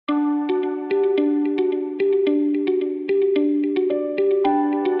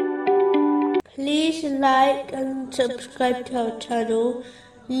like and subscribe to our channel.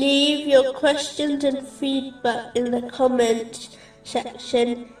 Leave your questions and feedback in the comments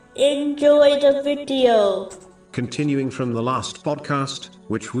section. Enjoy the video. Continuing from the last podcast,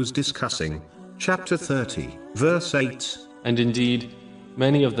 which was discussing chapter 30, verse 8. And indeed,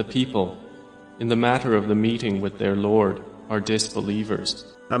 many of the people, in the matter of the meeting with their Lord, are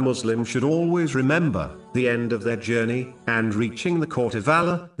disbelievers. A Muslim should always remember the end of their journey and reaching the court of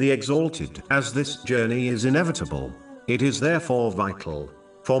Allah, the Exalted, as this journey is inevitable. It is therefore vital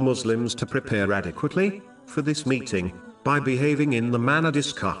for Muslims to prepare adequately for this meeting by behaving in the manner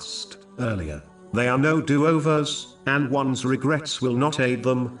discussed earlier. They are no do-overs, and one's regrets will not aid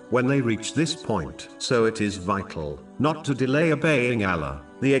them when they reach this point. So it is vital not to delay obeying Allah,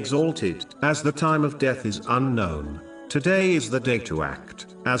 the Exalted, as the time of death is unknown. Today is the day to act,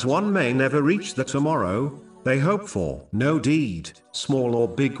 as one may never reach the tomorrow they hope for. No deed, small or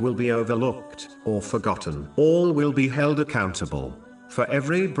big, will be overlooked or forgotten. All will be held accountable for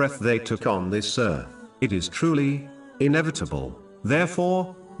every breath they took on this earth. It is truly inevitable.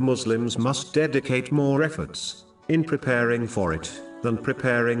 Therefore, Muslims must dedicate more efforts in preparing for it than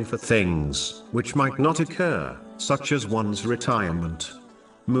preparing for things which might not occur, such as one's retirement.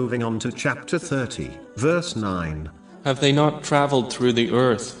 Moving on to chapter 30, verse 9. Have they not traveled through the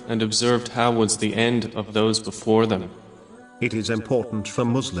earth and observed how was the end of those before them? It is important for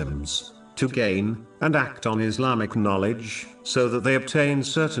Muslims to gain and act on Islamic knowledge so that they obtain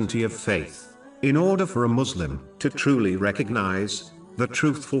certainty of faith. In order for a Muslim to truly recognize the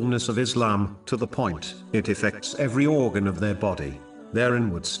truthfulness of Islam to the point it affects every organ of their body, their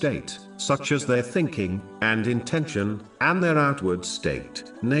inward state, such as their thinking and intention, and their outward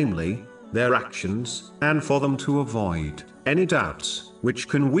state, namely, their actions, and for them to avoid any doubts which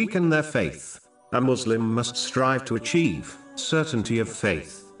can weaken their faith, a Muslim must strive to achieve certainty of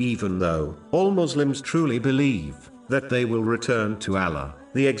faith, even though all Muslims truly believe that they will return to Allah,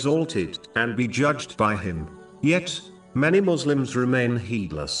 the Exalted, and be judged by Him. Yet, many Muslims remain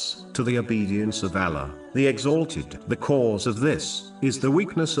heedless to the obedience of Allah, the Exalted. The cause of this is the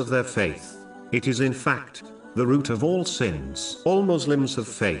weakness of their faith. It is in fact the root of all sins. All Muslims have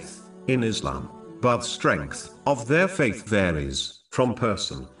faith in Islam, but the strength of their faith varies from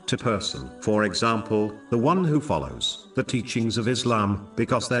person to person. For example, the one who follows the teachings of Islam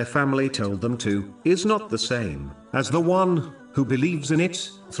because their family told them to is not the same as the one who believes in it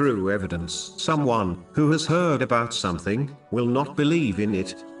through evidence. Someone who has heard about something will not believe in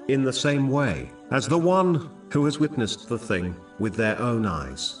it in the same way as the one who has witnessed the thing with their own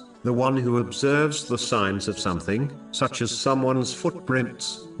eyes. The one who observes the signs of something, such as someone's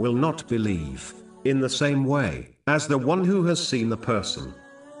footprints, will not believe in the same way as the one who has seen the person